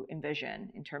you envision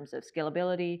in terms of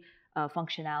scalability,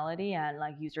 functionality, and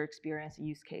like user experience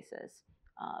use cases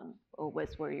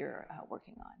with where you're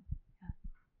working on?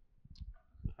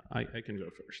 I can go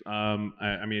first.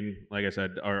 I mean, like I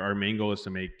said, our main goal is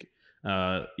to make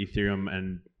Ethereum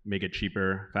and make it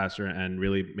cheaper, faster, and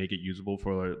really make it usable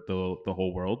for the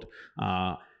whole world.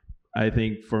 I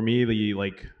think for me,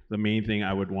 the main thing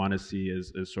I would want to see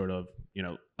is sort of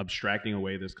abstracting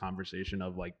away this conversation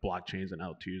of like blockchains and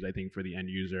L2s. I think for the end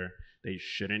user, they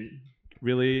shouldn't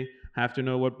really have to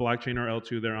know what blockchain or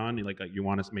L2 they're on. Like you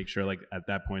want to make sure like at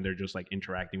that point they're just like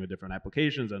interacting with different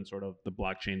applications, and sort of the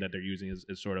blockchain that they're using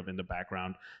is sort of in the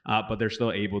background, but they're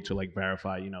still able to like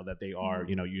verify that they are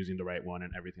using the right one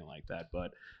and everything like that.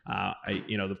 But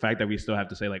the fact that we still have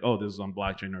to say like, oh, this is on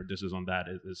blockchain or this is on that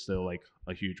is still like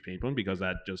a huge pain point, because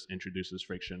that just introduces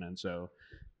friction. And so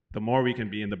the more we can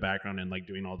be in the background and like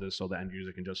doing all this, so the end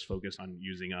user can just focus on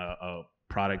using a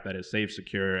product that is safe,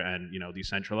 secure, and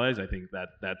decentralized, I think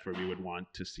that's where we would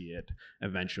want to see it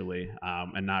eventually,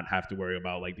 and not have to worry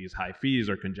about like these high fees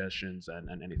or congestions and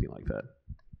anything like that.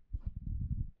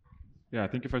 Yeah, I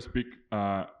think if I speak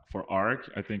for ARK,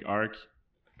 I think ARK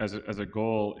as a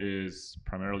goal is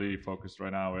primarily focused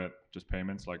right now at just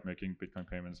payments, like making Bitcoin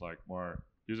payments like more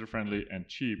user friendly and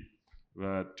cheap.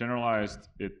 But generalized,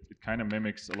 it kind of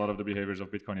mimics a lot of the behaviors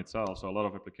of Bitcoin itself. So a lot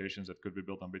of applications that could be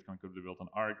built on Bitcoin could be built on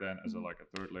ARK then as like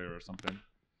a third layer or something.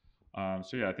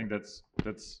 So yeah, I think that's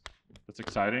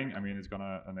exciting. I mean, it's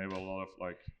gonna enable a lot of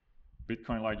like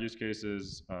Bitcoin-like use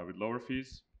cases with lower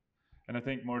fees. And I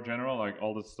think more general, like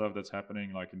all the stuff that's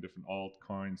happening like in different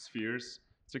altcoin spheres,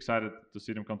 it's excited to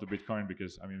see them come to Bitcoin,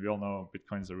 because I mean we all know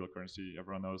Bitcoin is a real currency.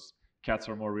 Everyone knows cats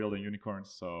are more real than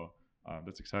unicorns, so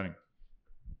that's exciting.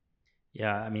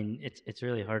 Yeah, I mean, it's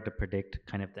really hard to predict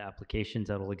kind of the applications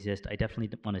that will exist. I definitely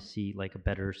want to see like a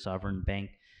better sovereign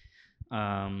bank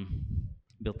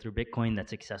built through Bitcoin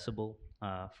that's accessible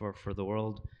for the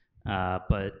world.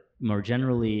 But more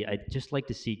generally, I'd just like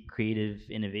to see creative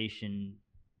innovation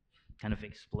kind of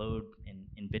explode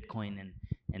in Bitcoin,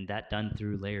 and that done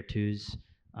through layer twos,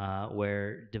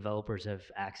 where developers have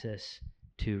access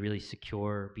to really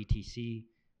secure BTC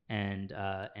and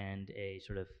a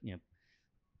sort of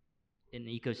an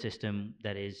ecosystem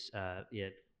that is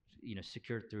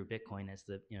secured through Bitcoin as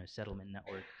the settlement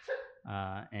network,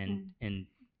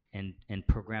 and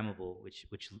programmable, which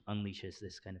unleashes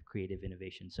this kind of creative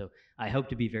innovation. So I hope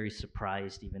to be very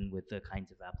surprised even with the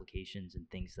kinds of applications and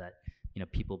things that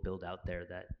people build out there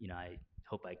that I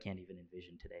hope I can't even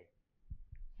envision today.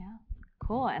 Yeah,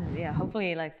 cool. And yeah,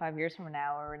 hopefully like 5 years from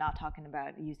now, we're not talking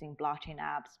about using blockchain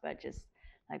apps, but just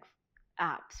like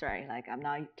apps, right? Like I'm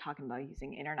not talking about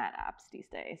using internet apps these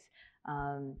days.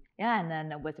 Yeah, and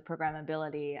then with the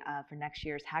programmability for next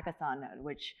year's hackathon,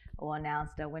 which we'll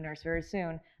announce the winners very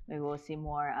soon, maybe we'll see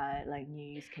more like new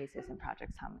use cases and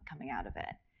projects coming out of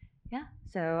it. Yeah,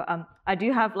 so I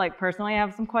do have like personally I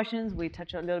have some questions. We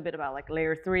touched a little bit about like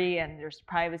layer 3 and there's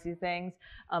privacy things,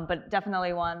 but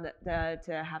definitely want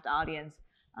to have the audience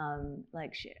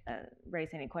like raise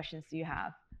any questions you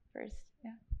have first.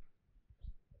 Yeah.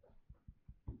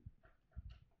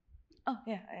 Oh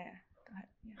yeah. Go ahead.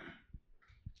 Yeah.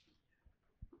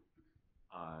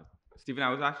 Stephen, I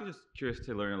was actually just curious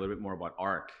to learn a little bit more about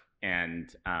ARK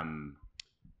and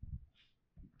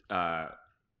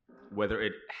whether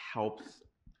it helps.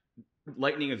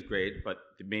 Lightning is great, but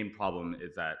the main problem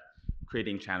is that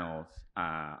creating channels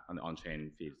on the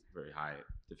on-chain fees very high,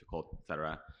 difficult,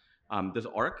 etc. Does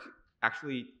ARK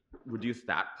actually reduce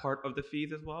that part of the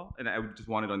fees as well? And I just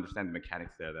wanted to understand the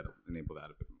mechanics there that enable that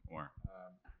a bit more.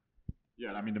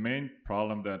 Yeah, I mean the main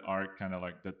problem that ARK kind of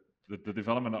like the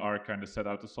development of ARK kind of set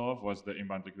out to solve was the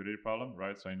inbound liquidity problem,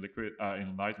 right? So in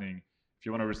Lightning, if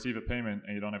you want to receive a payment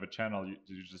and you don't have a channel, you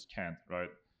just can't, right?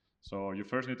 So you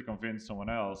first need to convince someone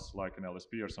else, like an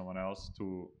LSP or someone else,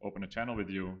 to open a channel with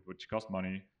you, which costs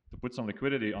money, to put some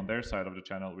liquidity on their side of the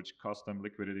channel, which costs them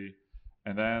liquidity,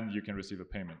 and then you can receive a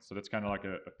payment. So that's kind of like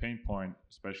a pain point,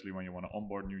 especially when you want to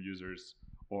onboard new users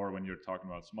or when you're talking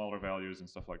about smaller values and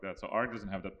stuff like that. So Arc doesn't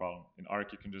have that problem. In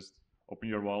Arc, you can just open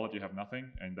your wallet, you have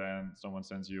nothing, and then someone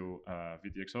sends you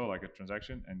VTXO, like a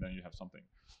transaction, and then you have something.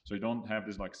 So you don't have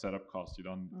this like setup cost. You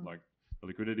don't like the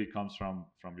liquidity comes from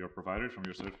your provider, from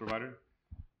your service provider.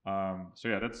 So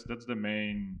yeah, that's the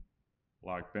main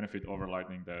like benefit over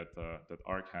Lightning that that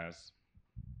Arc has.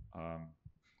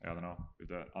 I don't know if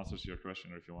that answers your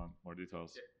question or if you want more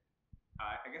details. Yeah.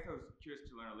 I guess I was curious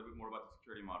to learn a little bit more about the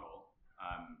security model.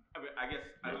 I guess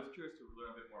I was curious to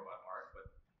learn a bit more about Arc, but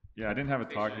yeah, I didn't have a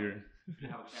talk here. We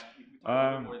didn't have a chance. We talked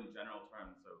a little bit more in general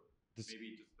terms, so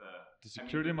maybe just the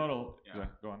security model. Yeah,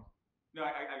 go on. No,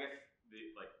 I guess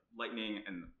the like Lightning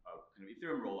and kind of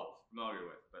Ethereum rollups familiar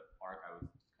with, but Arc I was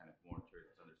kind of more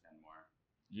curious to understand more.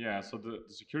 Yeah, so the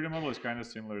security model is kind of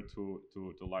similar to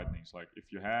Lightning. Like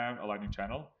if you have a Lightning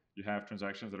channel, you have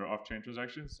transactions that are off-chain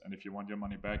transactions, and if you want your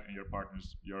money back and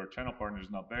your channel partner is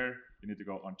not there, you need to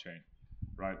go on-chain,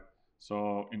 right?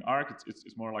 So in Arc,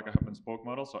 it's more like a hub and spoke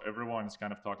model. So everyone is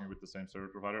kind of talking with the same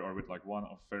service provider or with like one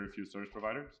of very few service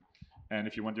providers. And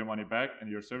if you want your money back and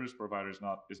your service provider is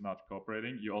not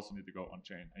cooperating, you also need to go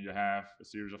on-chain, and you have a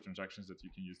series of transactions that you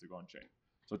can use to go on-chain.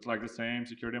 So it's like the same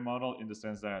security model in the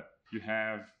sense that you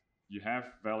have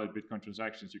valid Bitcoin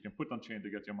transactions you can put on chain to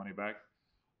get your money back.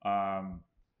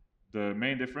 The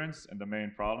main difference and the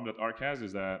main problem that Arc has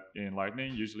is that in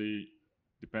Lightning, usually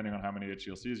depending on how many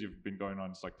HLCs you've been going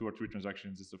on, it's like 2 or 3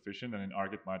 transactions is sufficient, and in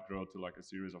Arc it might grow to like a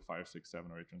series of 5, 6,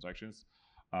 7, or 8 transactions,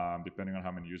 depending on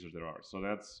how many users there are. So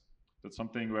that's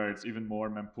something where it's even more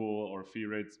mempool or fee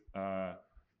rate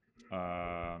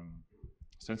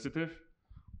sensitive.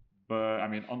 But I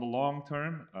mean, on the long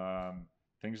term,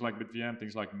 things like BitVM,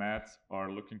 things like MAT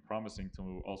are looking promising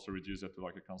to also reduce it to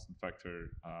like a constant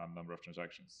factor number of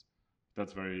transactions.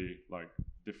 That's very like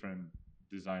different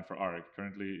design for Arc.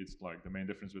 Currently, it's like the main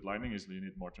difference with Lightning is that you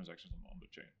need more transactions on the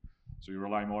chain. So you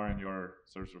rely more on your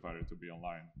service provider to be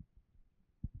online.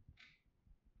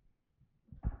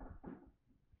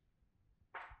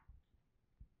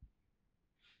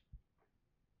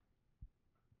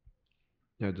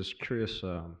 Yeah, just curious.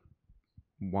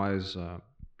 Why is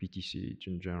BTC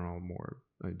in general more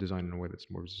designed in a way that's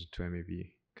more resistant to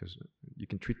MEV? Because you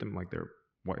can treat them like they're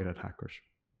white hat hackers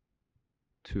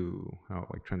to how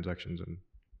like transactions and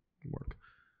work.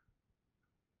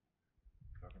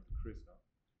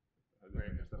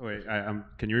 Wait,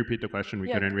 can you repeat the question?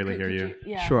 We couldn't really hear you.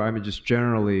 Yeah. Sure. I mean, just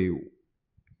generally,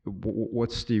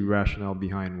 what's the rationale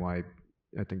behind why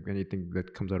I think anything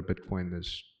that comes out of Bitcoin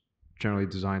is generally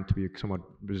designed to be somewhat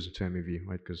resistant to MEV,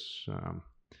 right? Because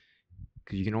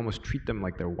you can almost treat them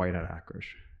like they're white hat hackers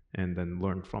and then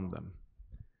learn from them.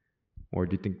 Or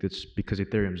do you think that's because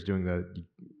Ethereum's doing that,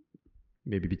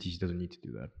 maybe BTC doesn't need to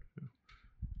do that?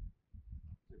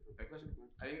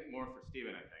 I think more for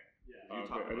Steven, I think. Yeah.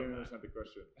 I didn't understand the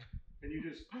question.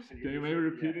 Can you maybe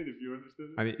repeat it if you understood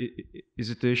it? I mean, is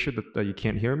it the issue that you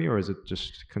can't hear me, or is it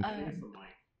just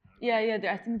Yeah.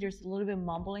 I think there's a little bit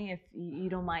mumbling. If you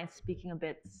don't mind speaking a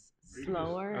bit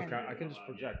slower. Okay, I can just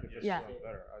project if it's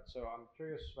better. So I'm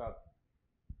curious about.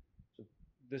 So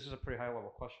this is a pretty high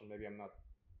level question. Maybe I'm not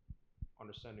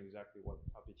understanding exactly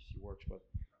how BTC works, but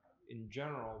in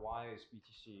general, why is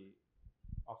BTC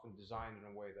often designed in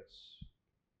a way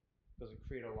doesn't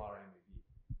create a lot of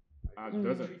MEV?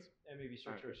 Doesn't. Treat MEV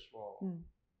searchers well.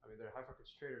 I mean, they're high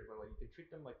frequency traders, but like you can treat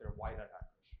them like they're white hat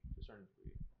hackers to a certain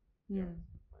degree. Right.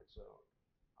 So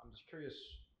I'm just curious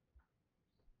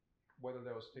whether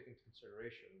that was taken into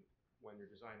consideration when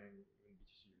you're designing even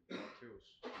BTC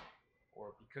L2s,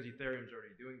 or because Ethereum's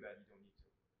already doing that, you don't need to.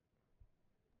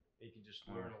 You can just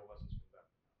learn all the lessons from them.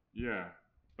 Yeah.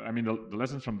 But I mean, the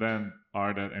lessons from them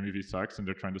are that MEV sucks and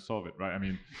they're trying to solve it, right? I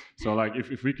mean, so like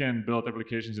if we can build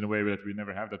applications in a way that we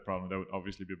never have that problem, that would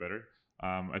obviously be better.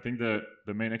 I think the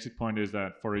main exit point is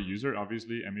that for a user,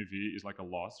 obviously MEV is like a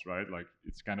loss, right? Like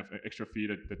it's kind of an extra fee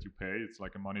that you pay. It's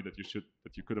like a money that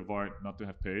you could avoid not to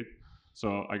have paid.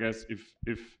 So I guess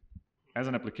if as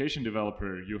an application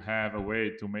developer, you have a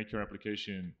way to make your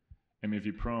application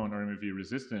MEV prone or MEV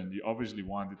resistant, you obviously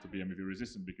want it to be MEV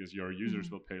resistant because your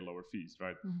users will pay lower fees,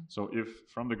 right? So if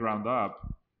from the ground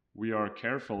up, we are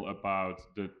careful about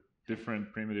the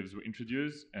different primitives we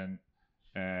introduce and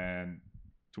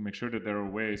to make sure that there are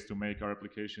ways to make our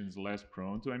applications less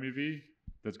prone to MEV,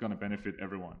 that's going to benefit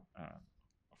everyone.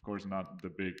 Of course, not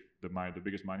the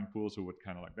biggest mining pools who would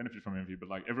kind of like benefit from MEV, but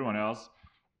like everyone else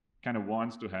kind of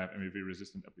wants to have MEV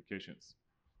resistant applications.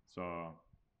 So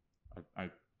I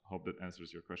hope that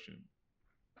answers your question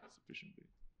sufficiently.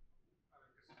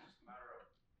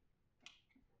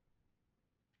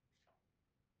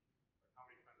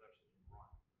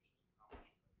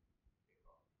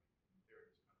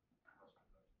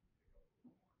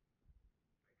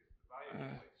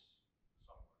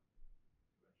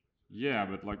 Yeah,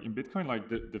 but like in Bitcoin, like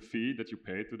the fee that you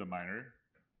pay to the miner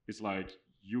is like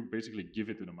you basically give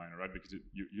it to the miner, right? Because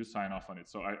you sign off on it.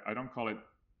 So I don't call it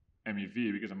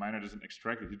MEV because a miner doesn't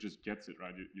extract it; he just gets it,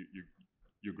 right?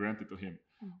 You grant it to him.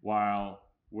 While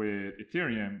with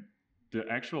Ethereum, the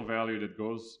actual value that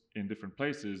goes in different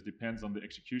places depends on the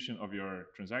execution of your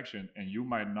transaction, and you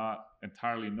might not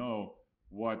entirely know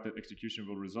what that execution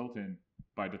will result in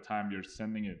by the time you're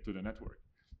sending it to the network,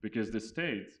 because the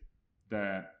state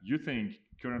that you think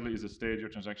currently is a state your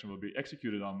transaction will be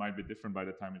executed on might be different by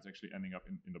the time it's actually ending up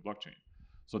in the blockchain.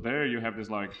 So there you have this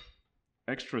like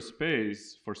extra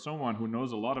space for someone who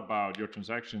knows a lot about your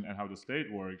transaction and how the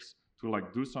state works to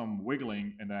like do some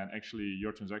wiggling, and then actually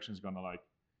your transaction is gonna like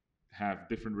have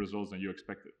different results than you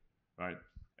expected, right?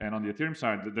 And on the Ethereum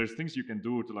side, there's things you can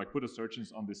do to like put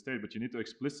assertions on this state, but you need to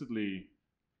explicitly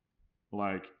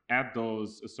like add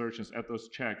those assertions, add those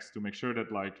checks to make sure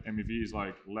that like MEV is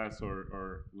like less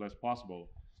or less possible.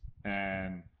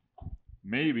 And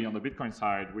maybe on the Bitcoin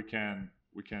side, we can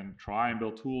try and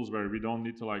build tools where we don't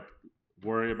need to like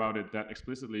worry about it that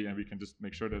explicitly, and we can just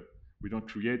make sure that we don't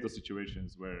create those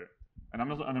situations where. And I'm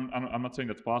not saying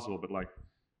that's possible, but like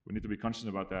we need to be conscious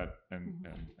about that and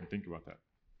think about that.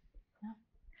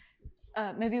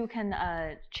 Maybe we can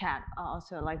chat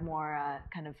also like more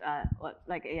kind of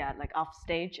like off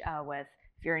stage with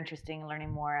if you're interested in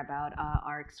learning more about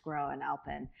ARC, Squirrel, and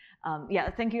Alpen.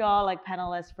 Thank you all like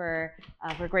panelists for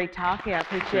great talk.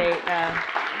 Appreciate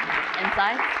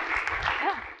insights.